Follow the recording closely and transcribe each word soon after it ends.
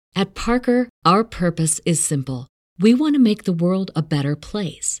At Parker, our purpose is simple. We want to make the world a better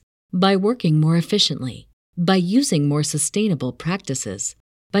place by working more efficiently, by using more sustainable practices,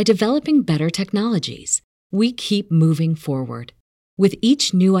 by developing better technologies. We keep moving forward. With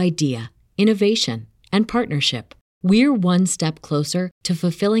each new idea, innovation, and partnership, we're one step closer to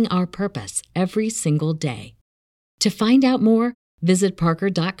fulfilling our purpose every single day. To find out more, visit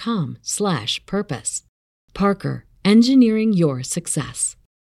parker.com/purpose. Parker, engineering your success.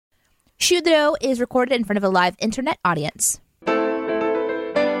 Shoot the Dough is recorded in front of a live internet audience.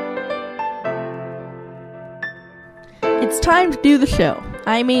 It's time to do the show.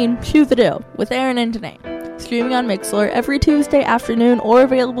 I mean, Shoot the Dough with Aaron and Danae. Streaming on Mixlr every Tuesday afternoon or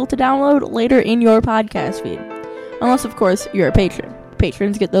available to download later in your podcast feed. Unless, of course, you're a patron.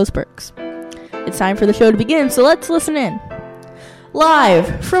 Patrons get those perks. It's time for the show to begin, so let's listen in.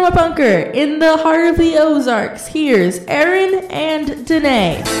 Live from a bunker in the heart of the Ozarks, here's Aaron and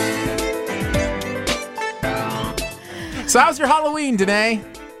Danae. So how's your Halloween, Danae?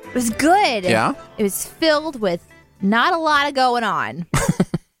 It was good. Yeah? It was filled with not a lot of going on.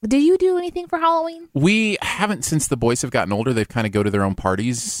 Did you do anything for Halloween? We haven't since the boys have gotten older. They've kind of go to their own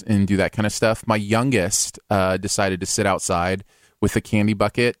parties and do that kind of stuff. My youngest decided to sit outside with a candy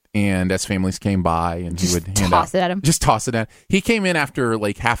bucket, and as families came by, and he would toss it at him. Just toss it at him. He came in after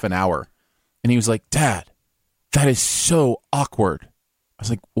like half an hour, and he was like, "Dad, that is so awkward." I was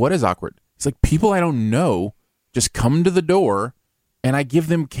like, "What is awkward?" He's like, "People I don't know just come to the door, and I give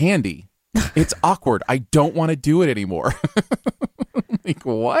them candy. It's awkward. I don't want to do it anymore." Like,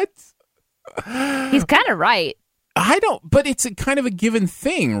 what? He's kind of right. But it's a kind of a given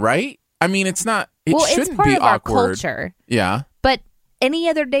thing, right? I mean, it's not, shouldn't it's part be of awkward. our culture. Yeah. But any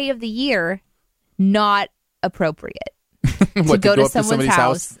other day of the year, not appropriate What, to go to up someone's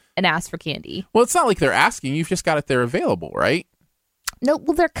house and ask for candy. Well, it's not like they're asking. You've just got it there available, right? No,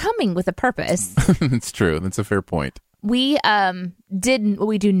 well, they're coming with a purpose. It's true. That's a fair point. We did what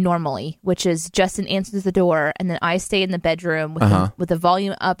we do normally, which is Justin answers the door, and then I stay in the bedroom with the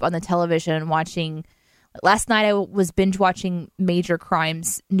volume up on the television watching. Last night I was binge watching Major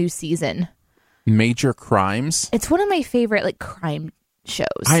Crimes' new season. Major Crimes? It's one of my favorite crime shows.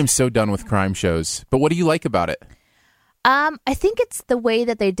 I am so done with crime shows. But what do you like about it? I think it's the way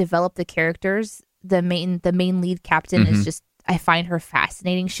that they develop the characters. The main lead captain is just, I find her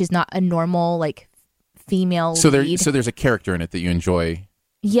fascinating. She's not a normal female lead. So there's a character in it that you enjoy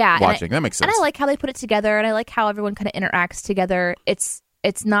watching. That makes sense. And I like how they put it together, and I like how everyone kind of interacts together. It's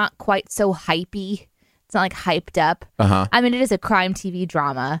not quite so hypey. It's not hyped up. I mean, it is a crime TV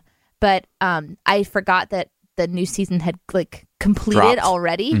drama, but I forgot that the new season had completed Dropped.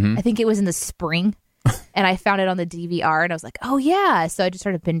 Already. I think it was in the spring, and I found it on the DVR, and I was like, oh yeah. So I just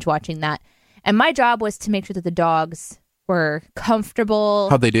started binge watching that. And my job was to make sure that the dogs were comfortable.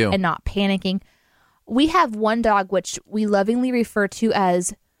 How'd they do? And not panicking. We have one dog which we lovingly refer to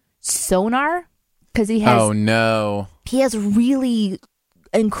as Sonar because he has. Oh no! He has really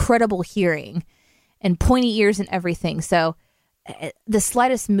incredible hearing and pointy ears and everything. So the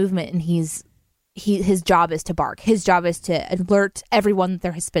slightest movement, and his job is to bark. His job is to alert everyone that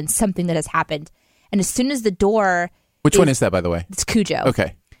there has been something that has happened. And as soon as the door, which one is that, by the way? It's Cujo.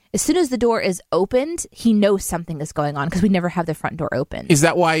 Okay. As soon as the door is opened, he knows something is going on because we never have the front door open. Is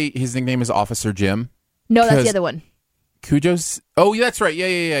that why his nickname is Officer Jim? No, that's the other one. Cujo's... Oh, that's right.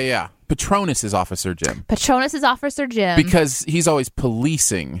 Yeah. Patronus is Officer Jim. Patronus is Officer Jim. Because he's always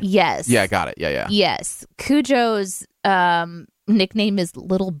policing. Yes. Yeah, got it. Yeah. Yes. Cujo's nickname is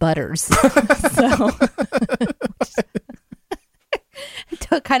Little Butters. So...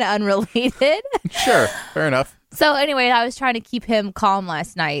 kind of unrelated. Sure. Fair enough. So anyway, I was trying to keep him calm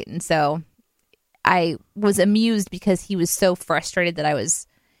last night, and so I was amused because he was so frustrated that I was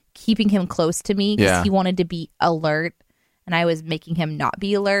keeping him close to me because he wanted to be alert, and I was making him not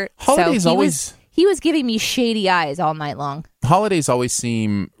be alert. Holidays he was giving me shady eyes all night long. Holidays always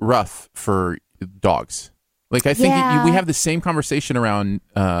seem rough for dogs. I think we have the same conversation around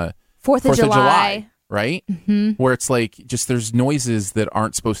 4th of July. Right? Mm-hmm. Where it's just there's noises that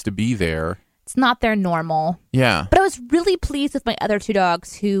aren't supposed to be there. It's not their normal. Yeah. But I was really pleased with my other two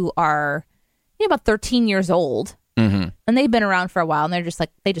dogs who are about 13 years old. Mm-hmm. And they've been around for a while, and they're just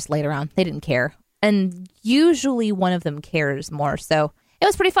they just laid around. They didn't care. And usually one of them cares more. So it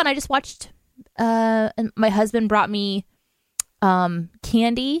was pretty fun. I just watched, and my husband brought me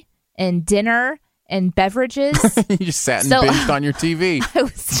candy and dinner and beverages. You just sat and binged on your TV. I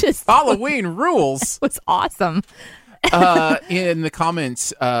was just... Halloween rules. It was awesome. In the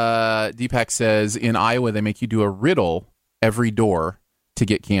comments, Deepak says, in Iowa, they make you do a riddle every door to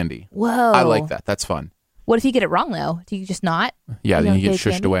get candy. Whoa. I like that. That's fun. What if you get it wrong, though? Do you just not? Yeah, then you get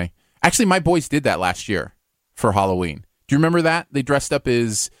candy? shushed away. Actually, my boys did that last year for Halloween. Do you remember that? They dressed up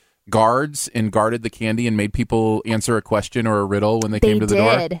as guards and guarded the candy and made people answer a question or a riddle when they came to the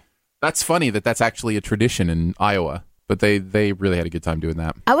door. That's funny that's actually a tradition in Iowa, but they really had a good time doing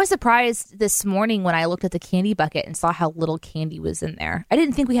that. I was surprised this morning when I looked at the candy bucket and saw how little candy was in there. I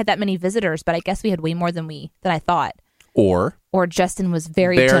didn't think we had that many visitors, but I guess we had way more than I thought. Or Justin was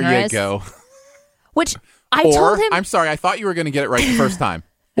very there generous. There you go. Which I told him. I'm sorry, I thought you were going to get it right the first time.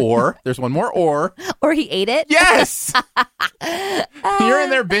 Or there's one more. Or he ate it. Yes. You're in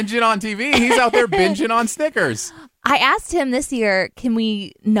there binging on TV. He's out there binging on Snickers. I asked him this year, can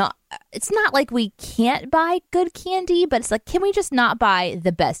we not? It's not like we can't buy good candy, but it's like, can we just not buy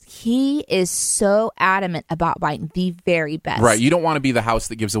the best? He is so adamant about buying the very best. Right. You don't want to be the house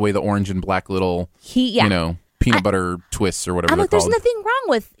that gives away the orange and black little, peanut butter twists or whatever I'm they're like, there's called. nothing wrong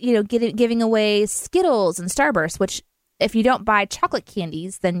with, giving away Skittles and Starburst, which if you don't buy chocolate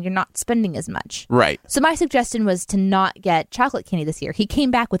candies, then you're not spending as much. Right. So my suggestion was to not get chocolate candy this year. He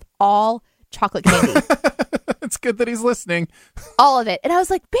came back with all chocolate candy. It's good that he's listening. All of it. And I was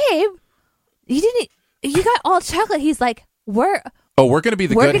like, babe, you got all chocolate. He's like, we're going to be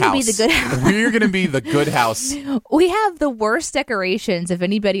the good house. Be the good house. We're going to be the good house. We have the worst decorations of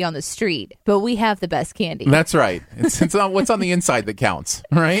anybody on the street, but we have the best candy. That's right. It's on what's on the inside that counts,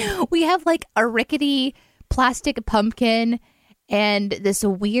 right? We have like a rickety plastic pumpkin and this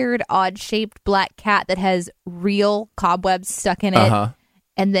weird odd-shaped black cat that has real cobwebs stuck in it. Uh-huh.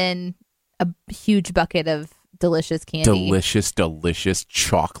 And then a huge bucket of delicious candy. Delicious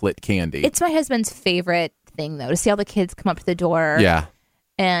chocolate candy. It's my husband's favorite thing, though, to see all the kids come up to the door. Yeah.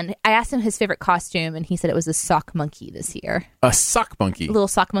 And I asked him his favorite costume, and he said it was a sock monkey this year. A sock monkey? A little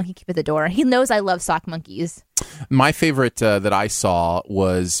sock monkey keep at the door. He knows I love sock monkeys. My favorite that I saw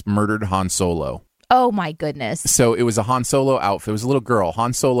was Murdered Han Solo. Oh, my goodness. So it was a Han Solo outfit. It was a little girl,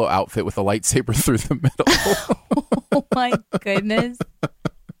 Han Solo outfit with a lightsaber through the middle. Oh, my goodness.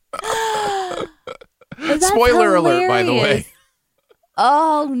 Spoiler alert, by the way.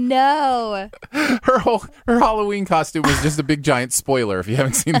 Oh, no. Her Halloween costume was just a big giant spoiler if you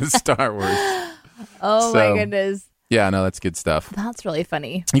haven't seen the Star Wars. Oh, my goodness. Yeah, no, that's good stuff. That's really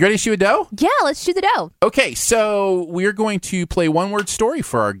funny. You ready to shoot a dough? Yeah, let's shoot the dough. Okay, so we're going to play one word story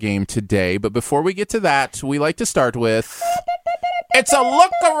for our game today. But before we get to that, we like to start with... It's a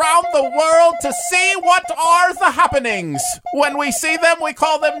look around the world to see what are the happenings. When we see them, we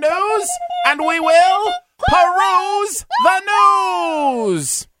call them news, and we will peruse the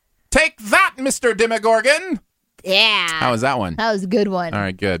news. Take that, Mr. Demogorgon. Yeah. How was that one? That was a good one. All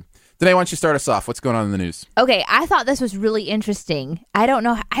right, good. Today, why don't you start us off? What's going on in the news? Okay, I thought this was really interesting. I don't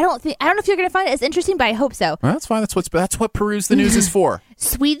know if you're going to find it as interesting, but I hope so. Well, that's fine. That's what peruse the news is for.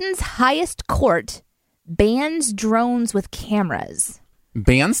 Sweden's highest court bans drones with cameras.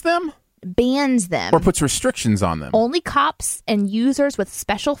 Bans them? Bans them. Or puts restrictions on them? Only cops and users with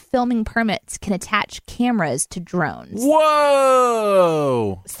special filming permits can attach cameras to drones.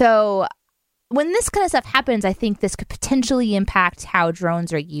 Whoa! So when this kind of stuff happens, I think this could potentially impact how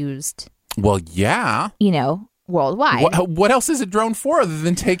drones are used. Well, yeah. Worldwide. What else is a drone for other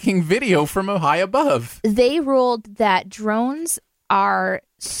than taking video from a high above? They ruled that drones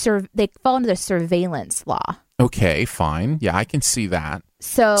they fall under the surveillance law. Okay, fine. Yeah, I can see that.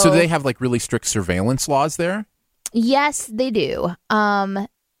 So do they have like really strict surveillance laws there? Yes, they do.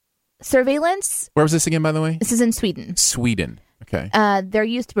 Surveillance. Where was this again, by the way? This is in Sweden. Sweden. Okay. They're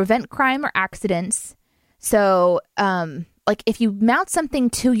used to prevent crime or accidents. So, like if you mount something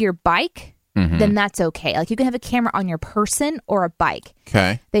to your bike, then that's okay. Like you can have a camera on your person or a bike.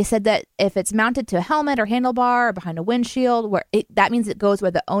 Okay. They said that if it's mounted to a helmet or handlebar or behind a windshield, that means it goes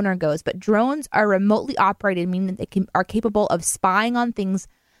where the owner goes. But drones are remotely operated, meaning that they are capable of spying on things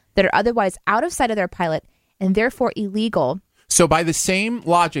that are otherwise out of sight of their pilot and therefore illegal. So by the same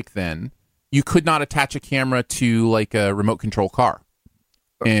logic, then, you could not attach a camera to like a remote control car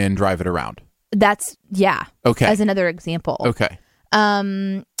and drive it around. That's, yeah. Okay. As another example. Okay.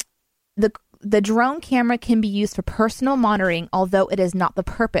 The drone camera can be used for personal monitoring, although it is not the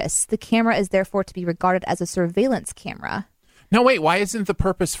purpose. The camera is therefore to be regarded as a surveillance camera. No, wait, why isn't the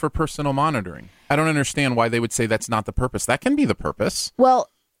purpose for personal monitoring? I don't understand why they would say that's not the purpose. That can be the purpose. Well,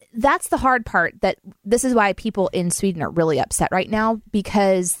 that's the hard part. That this is why people in Sweden are really upset right now,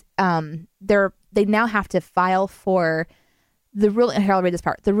 because they now have to file for the ruling. Here, I'll read this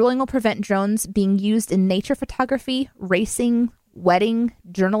part. The ruling will prevent drones being used in nature photography, racing, wedding,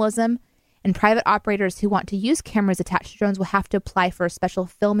 journalism, and private operators who want to use cameras attached to drones will have to apply for a special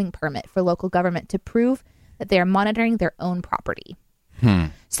filming permit for local government to prove that they are monitoring their own property.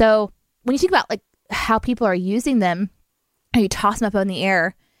 So when you think about like how people are using them, or you toss them up in the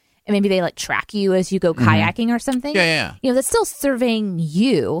air, and maybe they like track you as you go kayaking or something. Yeah. You know, that's still surveying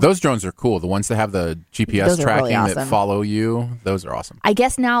you. Those drones are cool. The ones that have the GPS Those are tracking really awesome. that follow you, those are awesome. I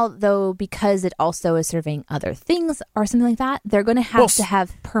guess now, though, because it also is surveying other things or something like that, they're going to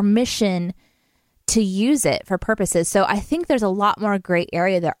have permission to use it for purposes. So I think there's a lot more gray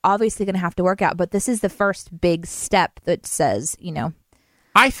area they're obviously going to have to work out. But this is the first big step that says, you know.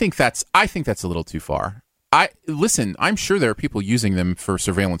 I think that's a little too far. I'm sure there are people using them for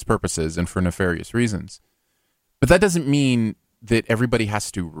surveillance purposes and for nefarious reasons. But that doesn't mean that everybody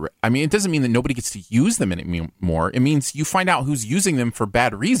has to. It doesn't mean that nobody gets to use them anymore. It means you find out who's using them for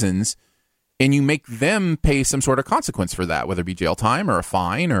bad reasons, and you make them pay some sort of consequence for that, whether it be jail time or a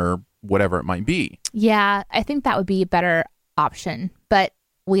fine or whatever it might be. Yeah, I think that would be a better option. But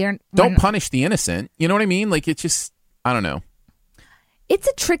don't punish the innocent. You know what I mean? Like, it's just, I don't know. It's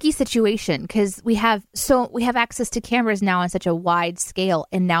a tricky situation because we have access to cameras now on such a wide scale,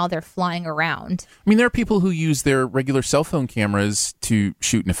 and now they're flying around. I mean, there are people who use their regular cell phone cameras to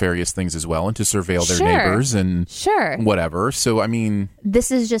shoot nefarious things as well and to surveil their neighbors and whatever. So, I mean,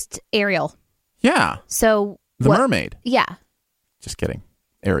 this is just Ariel. Yeah. So the mermaid. Yeah. Just kidding.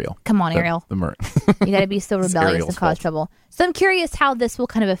 Ariel. Come on, Ariel. The mermaid. You got to be so rebellious and cause trouble. So I'm curious how this will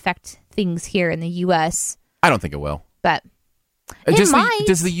kind of affect things here in the U.S. I don't think it will. But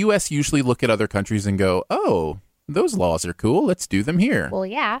does the U.S. usually look at other countries and go, oh, those laws are cool, let's do them here? Well,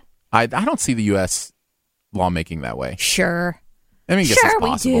 yeah. I don't see the U.S. lawmaking that way. Sure. I mean, I guess sure it's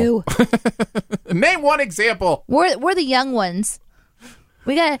possible. We do. Name one example. We're the young ones.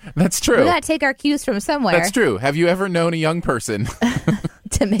 That's true. We gotta take our cues from somewhere. That's true. Have you ever known a young person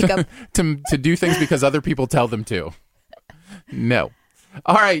to make up to do things because other people tell them to? No.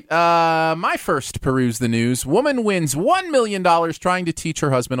 All right. My first peruse the news. Woman wins $1 million trying to teach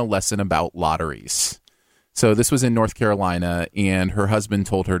her husband a lesson about lotteries. So this was in North Carolina, and her husband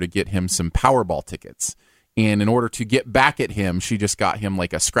told her to get him some Powerball tickets. And in order to get back at him, she just got him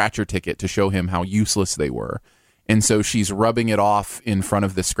like a scratcher ticket to show him how useless they were. And so she's rubbing it off in front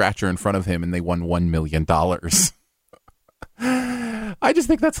of the scratcher in front of him, and they won $1 million. I just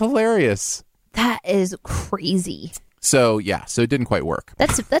think that's hilarious. That is crazy. So, yeah, so it didn't quite work.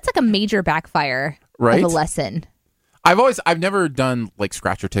 That's like a major backfire of a lesson. I've never done like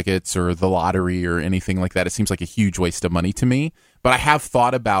scratcher tickets or the lottery or anything like that. It seems like a huge waste of money to me. But I have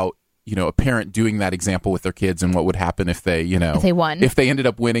thought about, a parent doing that example with their kids and what would happen if they, if they won. If they ended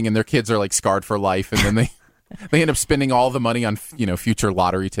up winning and their kids are like scarred for life, and then they end up spending all the money on, future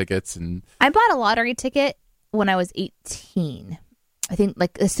lottery tickets. And I bought a lottery ticket when I was 18. I think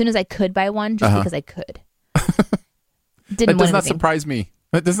like as soon as I could buy one, just because I could. That does not surprise me.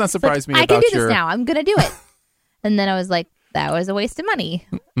 That does not surprise me. I can do this now. I'm going to do it. And then I was like, that was a waste of money.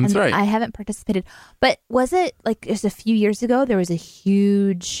 That's right. I haven't participated. But was it like just a few years ago, there was a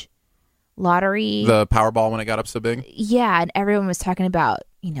huge lottery? The Powerball when it got up so big? Yeah. And everyone was talking about,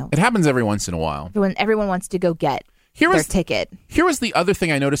 It happens every once in a while. Everyone wants to go get their ticket. Here was the other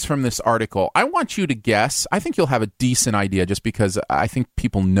thing I noticed from this article. I want you to guess. I think you'll have a decent idea just because I think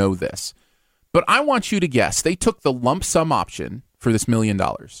people know this. But I want you to guess. They took the lump sum option for this $1 million.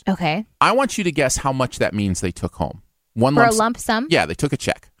 Okay. I want you to guess how much that means they took home. For a lump sum? Yeah, they took a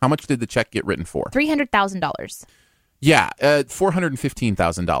check. How much did the check get written for? $300,000. Yeah,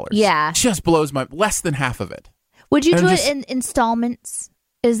 $415,000. Yeah. Just blows less than half of it. Would you do it in installments?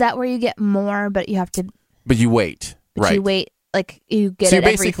 Is that where you get more, but you have to... But you wait. Right. You wait, like you get it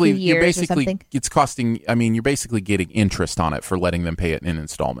every few years or something? It's costing... you're basically getting interest on it for letting them pay it in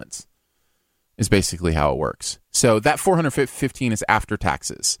installments. Is basically how it works. So that $415 is after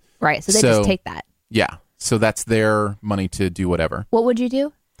taxes. Right. So they just take that. Yeah. So that's their money to do whatever. What would you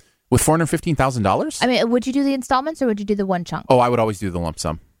do? With $415,000? Would you do the installments or would you do the one chunk? Oh, I would always do the lump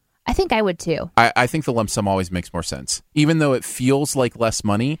sum. I think I would too. I think the lump sum always makes more sense. Even though it feels like less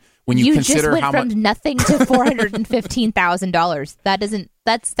money, when you consider just went how from much... nothing to $415,000.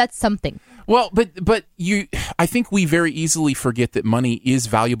 That's something. Well, but I think we very easily forget that money is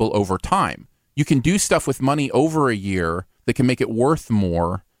valuable over time. You can do stuff with money over a year that can make it worth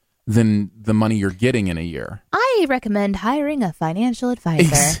more than the money you're getting in a year. I recommend hiring a financial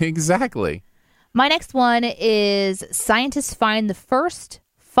advisor. Exactly. My next one is scientists find the first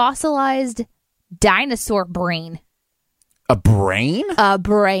fossilized dinosaur brain. A brain? A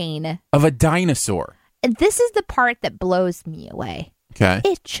brain. Of a dinosaur. And this is the part that blows me away. Okay.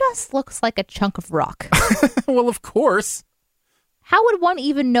 It just looks like a chunk of rock. Well, of course. How would one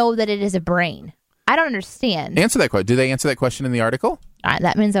even know that it is a brain? I don't understand. Answer that question. Did they answer that question in the article?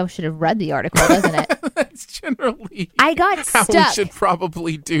 That means I should have read the article, doesn't it? That's generally I got how stuck. we should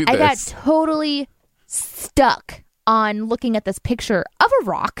probably do this. I got totally stuck on looking at this picture of a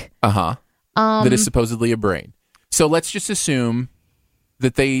rock. That is supposedly a brain. So let's just assume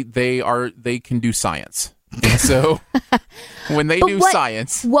that they can do science. And so when they do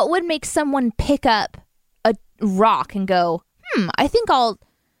science, what would make someone pick up a rock and go, I think I'll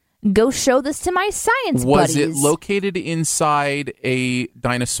go show this to my science was buddies? it located inside a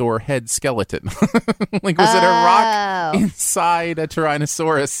dinosaur head skeleton? Like, was it a rock inside a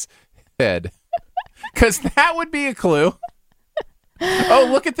Tyrannosaurus head? Because that would be a clue. Oh,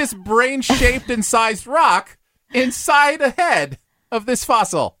 look at this brain-shaped and sized rock inside a head of this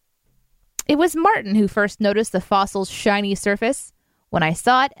fossil. It was Martin who first noticed the fossil's shiny surface. When I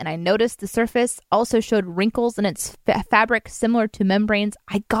saw it and I noticed the surface also showed wrinkles in its fabric similar to membranes,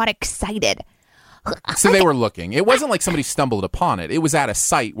 I got excited. So they were looking. It wasn't like somebody stumbled upon it. It was at a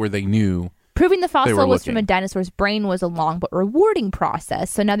site where they knew. Proving the fossil was looking from a dinosaur's brain was a long but rewarding process.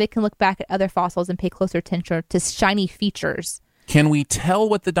 So now they can look back at other fossils and pay closer attention to shiny features. Can we tell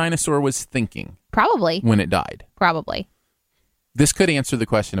what the dinosaur was thinking? Probably. When it died? Probably. This could answer the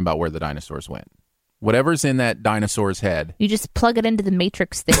question about where the dinosaurs went. Whatever's in that dinosaur's head. You just plug it into the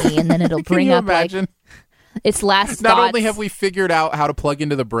Matrix thingy and then it'll bring up imagine? Like its last Not thoughts. only have we figured out how to plug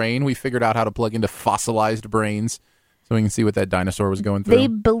into the brain, we figured out how to plug into fossilized brains so we can see what that dinosaur was going through. They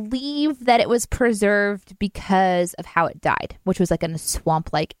believe that it was preserved because of how it died, which was like in a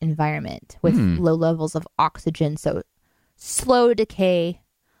swamp-like environment with low levels of oxygen, so slow decay.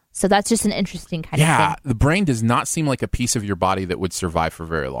 So that's just an interesting kind of thing. Yeah, the brain does not seem like a piece of your body that would survive for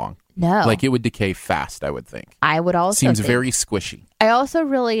very long. No. Like it would decay fast, I would think. I would also Seems think. very squishy. I also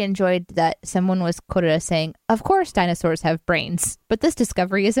really enjoyed that someone was quoted as saying, "Of course dinosaurs have brains, but this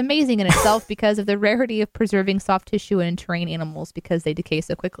discovery is amazing in itself because of the rarity of preserving soft tissue in terrain animals because they decay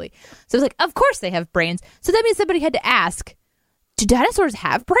so quickly." So it's like, of course they have brains. So that means somebody had to ask, do dinosaurs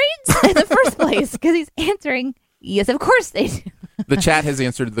have brains in the first place? Because he's answering, yes, of course they do. The chat has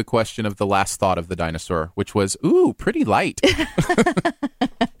answered the question of the last thought of the dinosaur, which was, ooh, pretty light.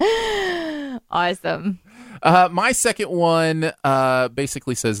 Awesome. My second one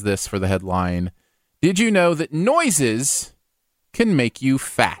basically says this for the headline. Did you know that noises can make you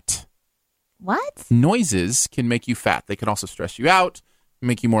fat? What? Noises can make you fat. They can also stress you out,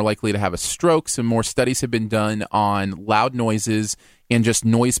 make you more likely to have a stroke. Some more studies have been done on loud noises and just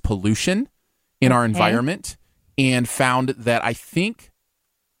noise pollution in our environment, and found that I think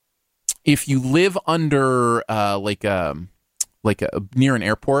if you live under near an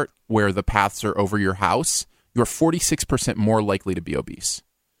airport where the paths are over your house, you're 46% more likely to be obese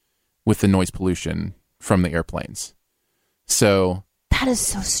with the noise pollution from the airplanes. So That is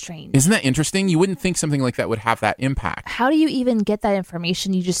so strange. isn't that interesting? You wouldn't think something like that would have that impact. How do you even get that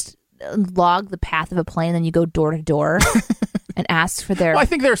information? You just log the path of a plane, then you go door to door and ask for their Well, I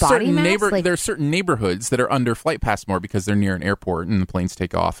think there are body certain mass? Like, there are certain neighborhoods that are under flight paths more because they're near an airport and the planes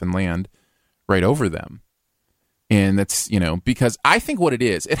take off and land right over them. And that's, because I think what it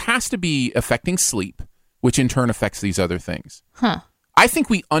is, it has to be affecting sleep, which in turn affects these other things. Huh. I think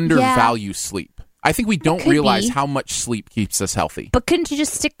we undervalue sleep. I think we don't could realize be. how much sleep keeps us healthy. But couldn't you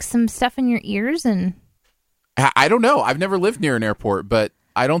just stick some stuff in your ears and... I don't know. I've never lived near an airport, but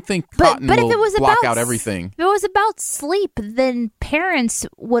I don't think cotton but if will it was block about out everything. If it was about sleep, then parents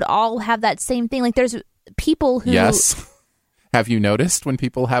would all have that same thing. Like there's people who... Yes. Have you noticed when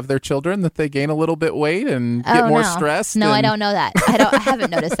people have their children that they gain a little bit weight and get more stressed? No, I don't know that. I haven't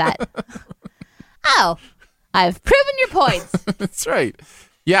noticed that. Oh, I've proven your points. That's right.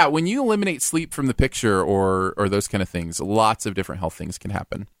 Yeah, when you eliminate sleep from the picture or those kind of things, lots of different health things can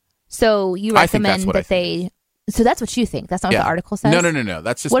happen. So you I think recommend that's what that they... So that's what you think. That's not what the article says? No.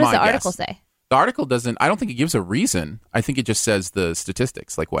 That's just What my does the guess. article say? The article doesn't... I don't think it gives a reason. I think it just says the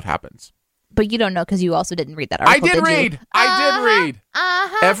statistics, like what happens. But you don't know because you also didn't read that article, I did read.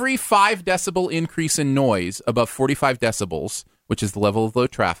 Uh-huh. Every 5 decibel increase in noise above 45 decibels, which is the level of low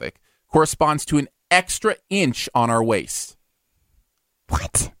traffic, corresponds to an extra inch on our waist.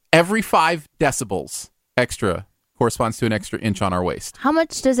 What? Every 5 decibels extra corresponds to an extra inch on our waist. How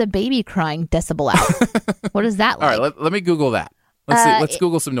much does a baby crying decibel out? What is that like? All right, let me Google that. Let's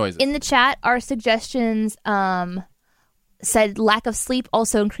Google some noises. In the chat, our suggestions said lack of sleep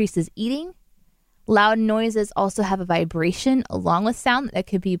also increases eating. Loud noises also have a vibration along with sound. That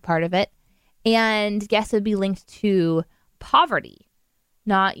could be part of it. And guess it would be linked to poverty,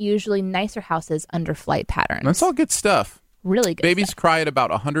 not usually nicer houses under flight patterns. That's all good stuff. Really good Babies stuff. cry at about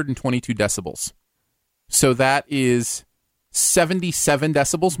 122 decibels. So that is 77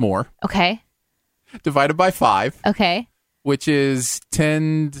 decibels more Okay. divided by 5, Okay. which is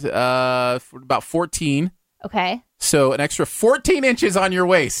about 14. Okay. So an extra 14 inches on your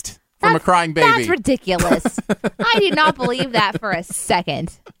waist from a crying baby. That's ridiculous. I do not believe that for a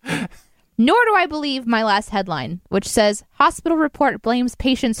second. Nor do I believe my last headline, which says, hospital report blames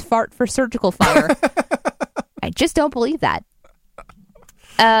patient's fart for surgical fire. I just don't believe that.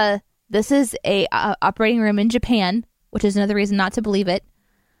 This is a operating room in Japan, which is another reason not to believe it.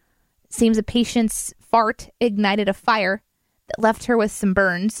 Seems a patient's fart ignited a fire that left her with some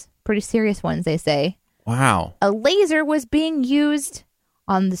burns. Pretty serious ones, they say. Wow. A laser was being used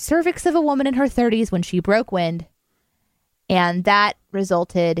on the cervix of a woman in her 30s when she broke wind, and that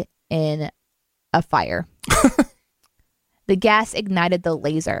resulted in a fire. The gas ignited the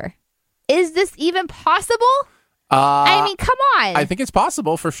laser. Is this even possible? I mean, come on. I think it's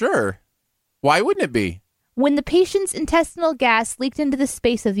possible for sure. Why wouldn't it be? When the patient's intestinal gas leaked into the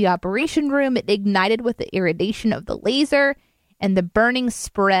space of the operation room, it ignited with the irradiation of the laser, and the burning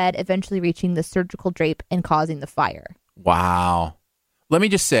spread, eventually reaching the surgical drape and causing the fire. Wow. Let me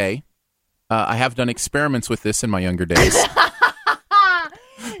just say, I have done experiments with this in my younger days.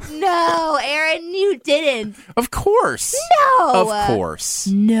 No, Aaron, you didn't. Of course. No. Of course.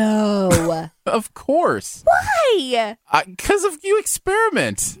 No. Of course. Why? Because of you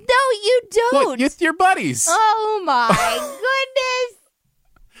experiment. No, you don't. What, with your buddies. Oh, my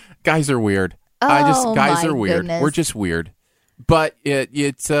goodness. Guys are weird. Guys are weird. Goodness. We're just weird. But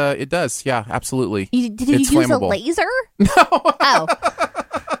it does. Yeah, absolutely. Did you use flammable. a laser? No. Oh.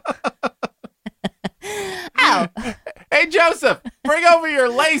 Oh. Hey, Joseph, bring over your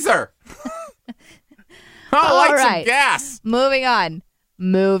laser. I like some gas. Moving on.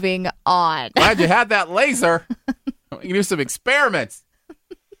 Glad you had that laser. We can do some experiments.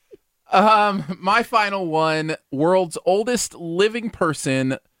 My final one, world's oldest living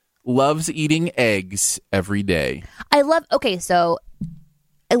person loves eating eggs every day. I love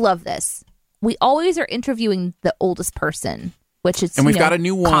this. We always are interviewing the oldest person, which is, and we've got a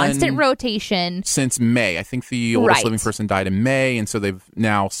new one. Constant rotation. Since May. I think the oldest living person died in May, and so they've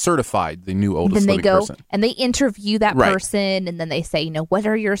now certified the new oldest living person. And they interview that person, and then they say, what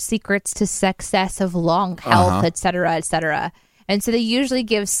are your secrets to success of long health, et cetera, et cetera. And so they usually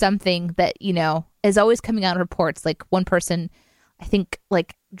give something that, is always coming out in reports. Like one person, I think,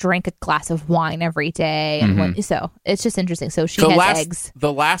 drank a glass of wine every day. And so it's just interesting. So she has eggs.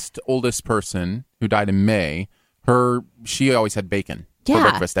 The last oldest person who died in May, she always had bacon for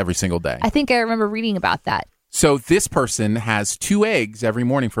breakfast every single day. I think I remember reading about that. So this person has 2 eggs every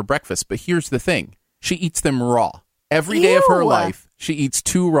morning for breakfast. But here's the thing. She eats them raw. Every day of her life, she eats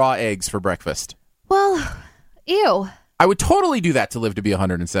 2 raw eggs for breakfast. Well, ew. I would totally do that to live to be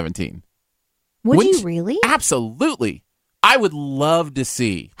 117. Would you really? Absolutely. I would love to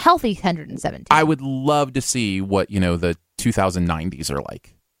see. Healthy 117. I would love to see what, the 2090s are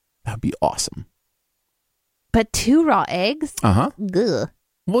like. That would be awesome. But 2 raw eggs? Uh-huh. Gugh.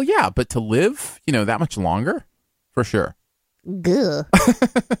 Well, yeah, but to live, that much longer? For sure. Gugh.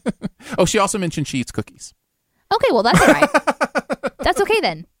 Oh, she also mentioned she eats cookies. Okay, well, that's all right. That's okay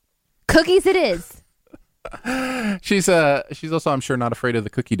then. Cookies it is. She's also, I'm sure, not afraid of the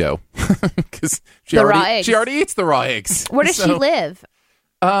cookie dough. Because she raw already eats the raw eggs. Where does she live?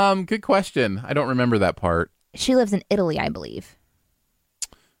 Good question. I don't remember that part. She lives in Italy, I believe.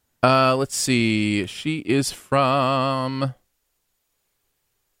 Let's see. She is from...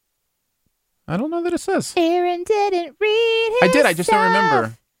 I don't know that it says. Aaron didn't read his I did. I just don't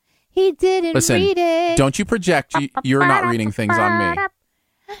remember. He didn't read it. Don't you project. You're not reading things on me.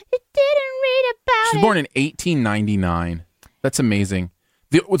 You didn't read about She's born in 1899. That's amazing.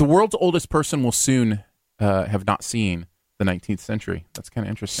 The world's oldest person will soon have not seen the 19th century. That's kind of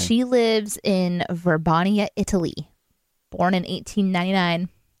interesting. She lives in Verbania, Italy. Born in 1899.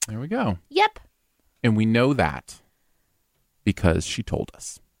 There we go. Yep. And we know that because she told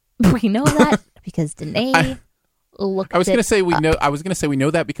us. We know that because Danae looked. I was going to say we know. I was going to say we know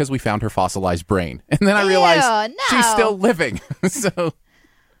that because we found her fossilized brain, and then I realized she's still living. So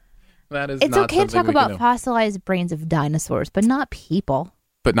that is. It's not okay to talk about know. Fossilized brains of dinosaurs, but not people.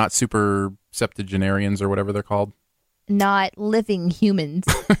 But not super septuagenarians or whatever they're called. Not living humans.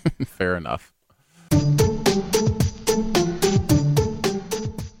 Fair enough.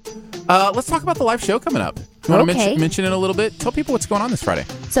 Let's talk about the live show coming up. You want to mention it a little bit? Tell people what's going on this Friday.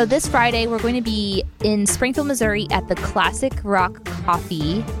 So this Friday, we're going to be in Springfield, Missouri at the Classic Rock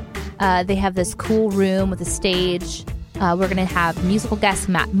Coffee. They have this cool room with a stage. We're going to have musical guest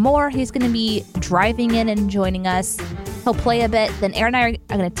Matt Moore. He's going to be driving in and joining us. He'll play a bit. Then Aaron and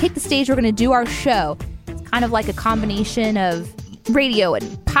I are going to take the stage. We're going to do our show. It's kind of like a combination of radio and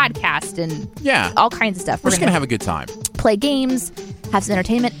podcast and all kinds of stuff. We're just going to have a good time. Play games, have some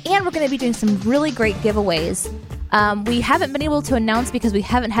entertainment, and we're going to be doing some really great giveaways. We haven't been able to announce because we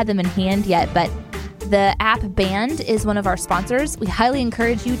haven't had them in hand yet, but the app Band is one of our sponsors. We highly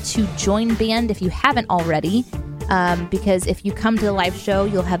encourage you to join Band if you haven't already, because if you come to the live show,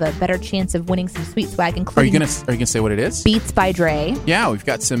 you'll have a better chance of winning some sweet swag, including... Are you gonna say what it is? Beats by Dre. Yeah, we've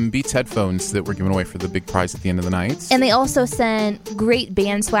got some Beats headphones that we're giving away for the big prize at the end of the night. And they also sent great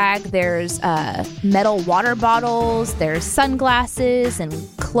band swag. There's metal water bottles, there's sunglasses and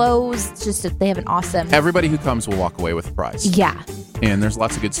clothes. They have an awesome... Everybody who comes will walk away with a prize. Yeah. And there's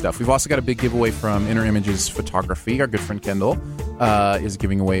lots of good stuff. We've also got a big giveaway from Inner Images Photography. Our good friend Kendall is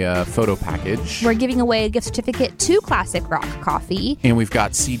giving away a photo package. We're giving away a gift certificate to Classic Rock Coffee. And we've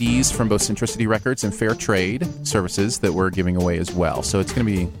got CDs from both Centricity Records and Fair Trade Services that we're giving away as well. So it's going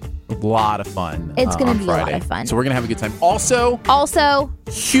to be a lot of fun. It's going to be Friday. a lot of fun. So we're going to have a good time. Also,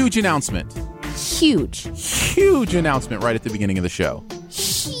 huge announcement. Huge announcement right at the beginning of the show.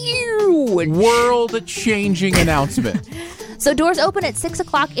 Huge. World-changing announcement. So doors open at 6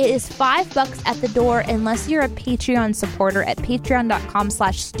 o'clock. It is $5 at the door unless you're a Patreon supporter at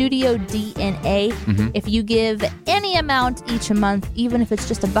patreon.com/studiodna. Mm-hmm. If you give any amount each month, even if it's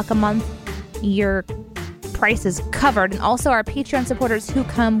just $1 a month, your price is covered. And also our Patreon supporters who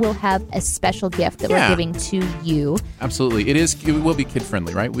come will have a special gift that we're giving to you. Absolutely. It will be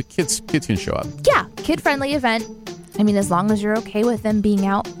kid-friendly, right? Kids can show up. Yeah, kid-friendly event. I mean, as long as you're okay with them being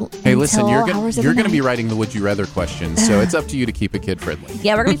out. Hey, listen, you're going to be night. writing the Would You Rather questions, so it's up to you to keep it kid-friendly.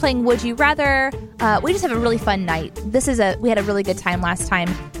 Yeah, we're going to be playing Would You Rather. We just have a really fun night. We had a really good time last time.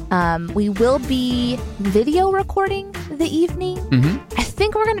 We will be video recording the evening. Mm-hmm. I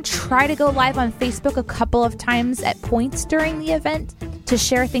think we're going to try to go live on Facebook a couple of times at points during the event to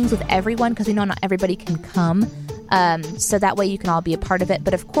share things with everyone, because we know not everybody can come. So that way you can all be a part of it.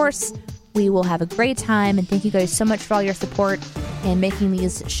 But of course, we will have a great time, and thank you guys so much for all your support and making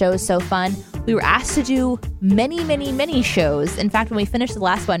these shows so fun. We were asked to do many, many, many shows. In fact, when we finished the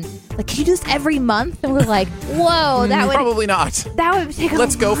last one, like, can you do this every month? And we're like, whoa, that would... Probably not. That would take a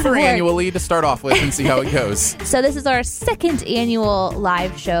Let's go for lot of work. annually to start off with and see how it goes. So this is our 2nd annual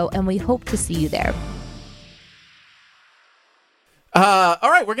live show, and we hope to see you there. All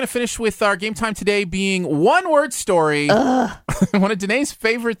right, we're going to finish with our game time today being one-word story. One of Danae's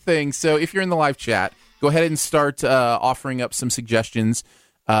favorite things. So if you're in the live chat, go ahead and start offering up some suggestions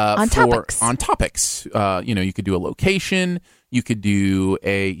on topics. You could do a location. You could do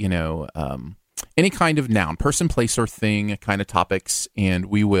any kind of noun, person, place, or thing kind of topics, and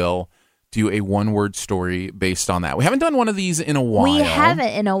we will do a one-word story based on that. We haven't done one of these in a while. We haven't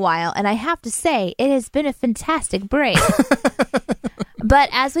in a while, and I have to say, it has been a fantastic break. But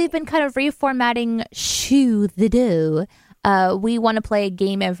as we've been kind of reformatting Shoe the Do, we want to play a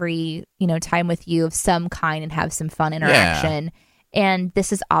game every time with you of some kind and have some fun interaction. Yeah. And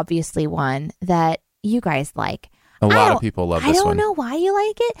this is obviously one that you guys like. A lot of people love this one. I don't know why you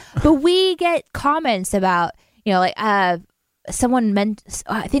like it, but we get comments about, someone meant,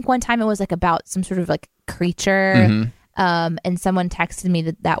 I think one time it was like about some sort of like creature. Mm-hmm. And someone texted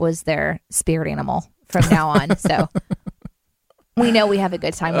me that was their spirit animal from now on. So we know we have a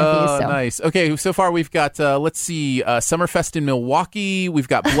good time with these. So. Nice. Okay, so far we've got, Summerfest in Milwaukee. We've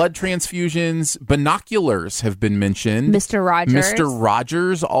got blood transfusions. Binoculars have been mentioned. Mr. Rogers. Mr.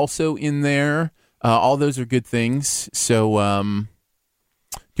 Rogers also in there. All those are good things. So do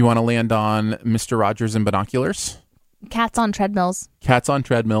you want to land on Mr. Rogers and binoculars? Cats on treadmills. Cats on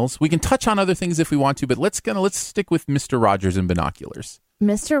treadmills. We can touch on other things if we want to, but let's stick with Mr. Rogers and binoculars.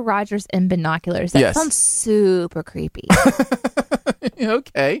 Mr. Rogers and binoculars. That sounds super creepy.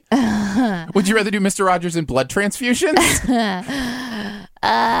 Okay. Would you rather do Mr. Rogers and blood transfusions?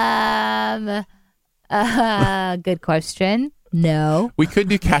 Good question. No. We could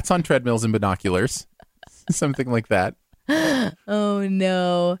do cats on treadmills and binoculars. Something like that. Oh,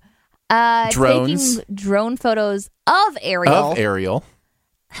 no. Drones. Taking drone photos of Ariel.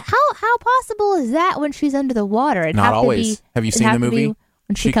 How possible is that when she's under the water? It'd Not always. Have you seen the movie?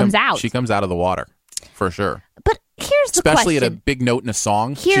 When she comes out. She comes out of the water, for sure. But here's the question. Especially at a big note in a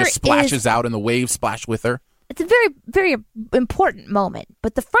song. She just splashes out and the waves splash with her. It's a very, very important moment.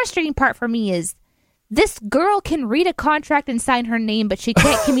 But the frustrating part for me is this girl can read a contract and sign her name, but she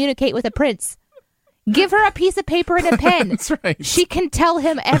can't communicate with a prince. Give her a piece of paper and a pen. That's right. She can tell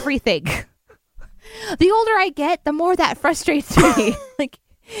him everything. The older I get, the more that frustrates me. Like,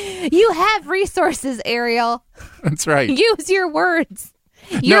 you have resources, Ariel. That's right. Use your words.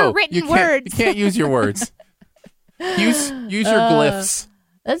 Your written words. You can't use your words. Use your glyphs.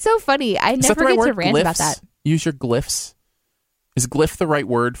 That's so funny. I never get to rant about that. Use your glyphs. Is glyph the right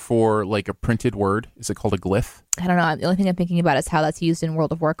word for like a printed word? Is it called a glyph? I don't know. The only thing I'm thinking about is how that's used in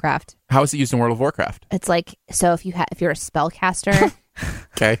World of Warcraft. How is it used in World of Warcraft? It's like, so if you're a spellcaster,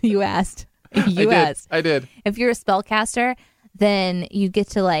 Okay. you asked. I did. If you're a spellcaster, then you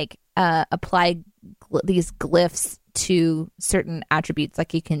get to like apply these glyphs to certain attributes.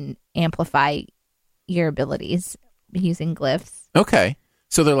 Like you can amplify your abilities using glyphs. Okay.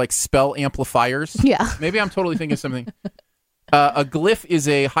 So they're like spell amplifiers? Yeah. Maybe I'm totally thinking of something. A glyph is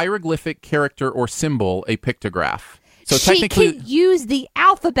a hieroglyphic character or symbol, a pictograph. So she technically, can use the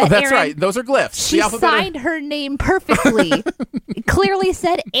alphabet. oh, that's Aaron. right. Those are glyphs. She The alphabet signed her name perfectly. It clearly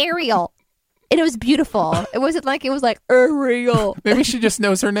said Ariel. And it was beautiful. It wasn't like it was like Ariel. Maybe she just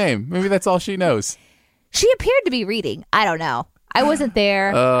knows her name. Maybe that's all she knows. She appeared to be reading. I don't know. I wasn't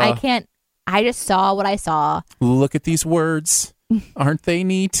there. I just saw what I saw. Look at these words. Aren't they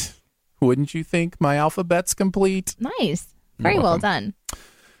neat? Wouldn't you think my alphabet's complete? Nice. Very well done.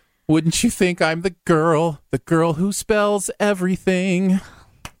 Wouldn't you think I'm the girl who spells everything?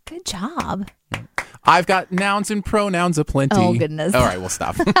 Good job. I've got nouns and pronouns aplenty. Oh, goodness. All right, we'll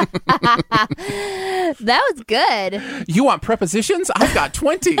stop. That was good. You want prepositions? I've got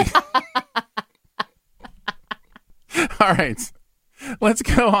 20. All right. Let's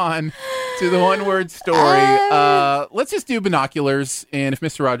go on to the one-word story. Let's just do binoculars, and if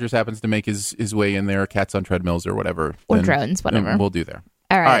Mr. Rogers happens to make his way in there, cats on treadmills or whatever. Or then- drones, whatever. then we'll do there.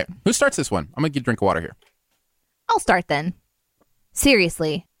 All All right. right. Who starts this one? I'm going to get a drink of water here. I'll start then.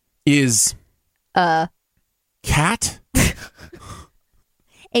 Seriously. Is cat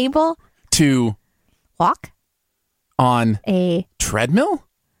Able to walk on a treadmill?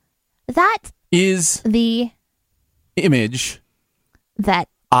 that Is the image that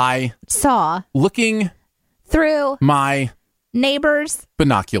I saw looking through my neighbors.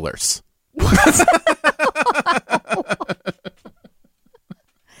 binoculars?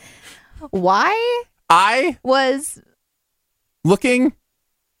 Why I was looking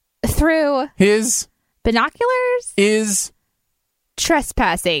through his binoculars is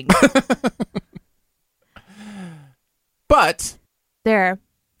trespassing? but There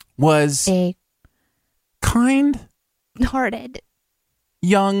was a kind-hearted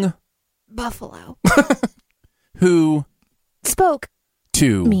young buffalo who spoke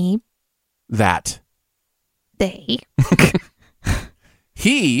to me. that They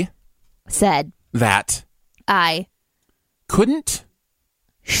he said that I couldn't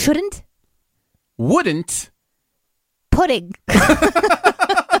shouldn't wouldn't pudding.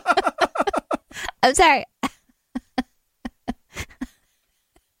 I'm sorry.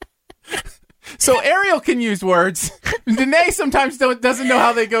 So Ariel can use words. Danae sometimes doesn't know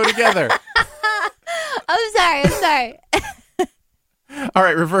how they go together. I'm sorry. All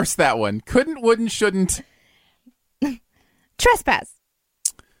right, reverse that one. Couldn't, wouldn't, shouldn't. Trespass.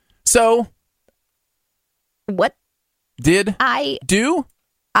 So What did I do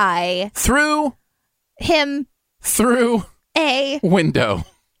through him a window.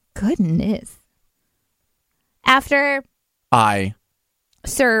 goodness. After I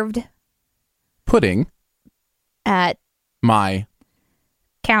served pudding at my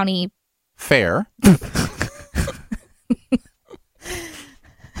county fair.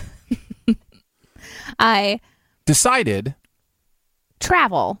 I Decided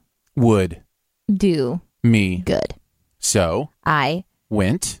travel would do me good. so I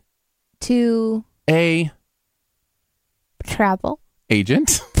went to a travel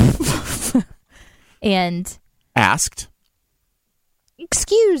agent and asked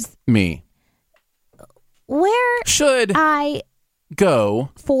excuse me where should I go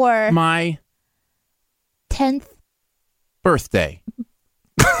for my 10th. birthday.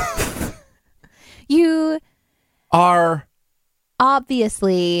 You Are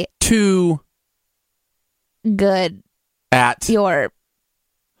obviously too good. at Your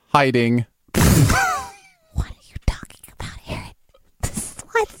hiding. what are you talking about, Aaron?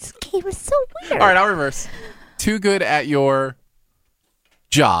 This game is so weird. All right, I'll reverse. Too good at your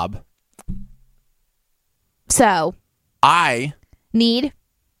job. So I need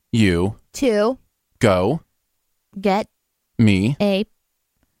you to go get me a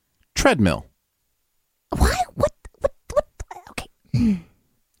treadmill. why? What? Okay.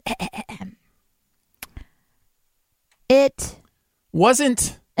 It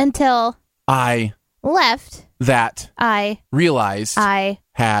Wasn't until I left that I realized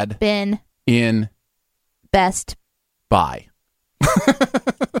had been in best. by.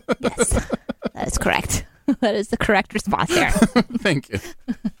 Yes, that is correct. That is the correct response there. Thank you.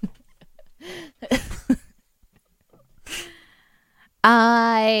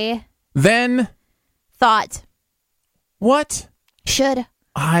 I Then thought what should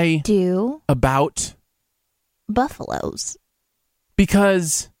I do about buffaloes?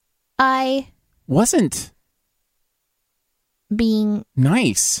 Because I wasn't being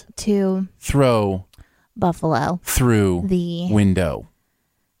nice to throw buffalo through the window.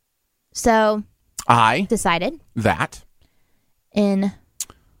 So I decided that in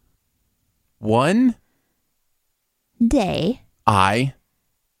one day I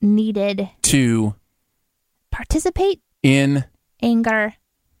needed to participate in anger.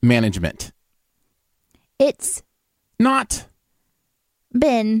 management. It's Not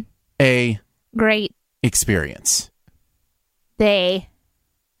been a great. experience. They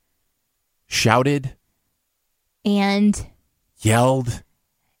Shouted, and yelled,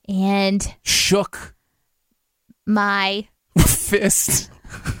 shook my fist,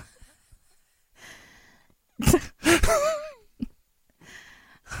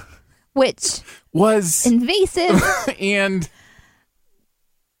 which was invasive, and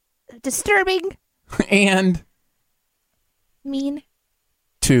disturbing, and mean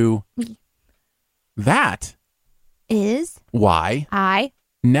to me. That Is why I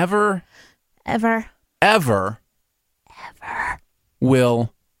never ever ever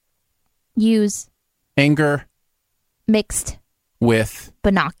will use anger mixed with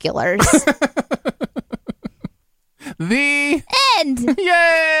binoculars? the End.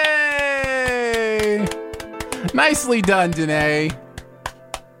 Yay! Nicely done, Danae.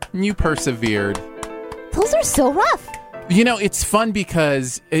 You persevered. Those are so rough. You know, it's fun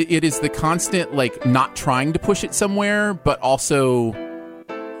because it is the constant, like, not trying to push it somewhere, but also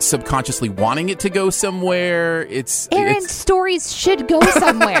subconsciously wanting it to go somewhere. Aaron's stories should go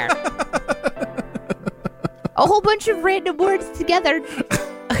somewhere. A whole bunch of random words together.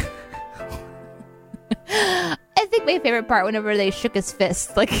 I think my favorite part whenever they shook his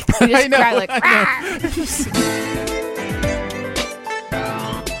fist, like he just I know, cried, like, I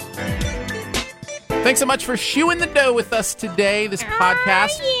 "Ah!" Thanks so much for shooing the dough with us today. This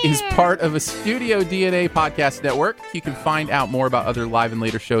podcast is part of a Studio DNA podcast network. You can find out more about other live and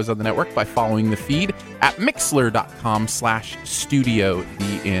later shows on the network by following the feed at mixler.com/Studio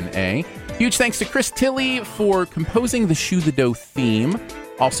DNA. Huge thanks to Chris Tilley for composing the Shoe the Dough theme.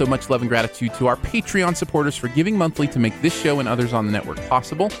 Also, much love and gratitude to our Patreon supporters for giving monthly to make this show and others on the network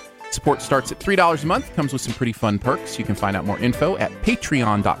possible. Support starts at $3 a month, comes with some pretty fun perks. You can find out more info at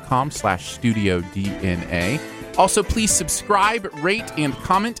patreon.com/Studio DNA. Also, please subscribe, rate, and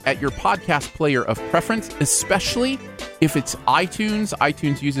comment at your podcast player of preference, especially if it's iTunes.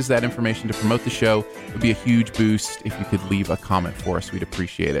 iTunes uses that information to promote the show. It would be a huge boost if you could leave a comment for us. We'd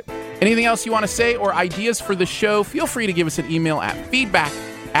appreciate it. Anything else you want to say or ideas for the show, feel free to give us an email at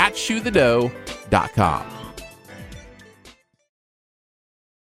feedback@shoethedough.com.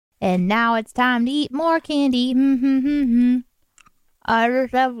 And now it's time to eat more candy. I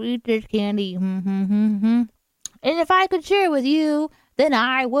just have to eat this candy. And if I could share with you, then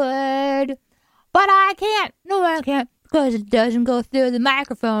I would. But I can't. No, I can't. Because it doesn't go through the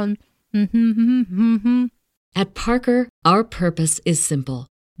microphone. At Parker, our purpose is simple.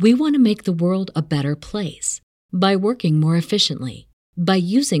 We want to make the world a better place by working more efficiently, by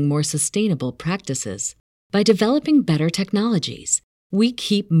using more sustainable practices, by developing better technologies. We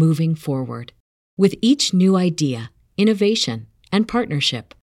keep moving forward. With each new idea, innovation, and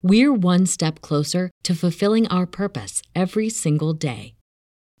partnership, we're one step closer to fulfilling our purpose every single day.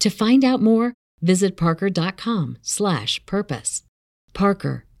 To find out more, visit parker.com/purpose.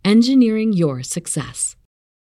 Parker, engineering your success.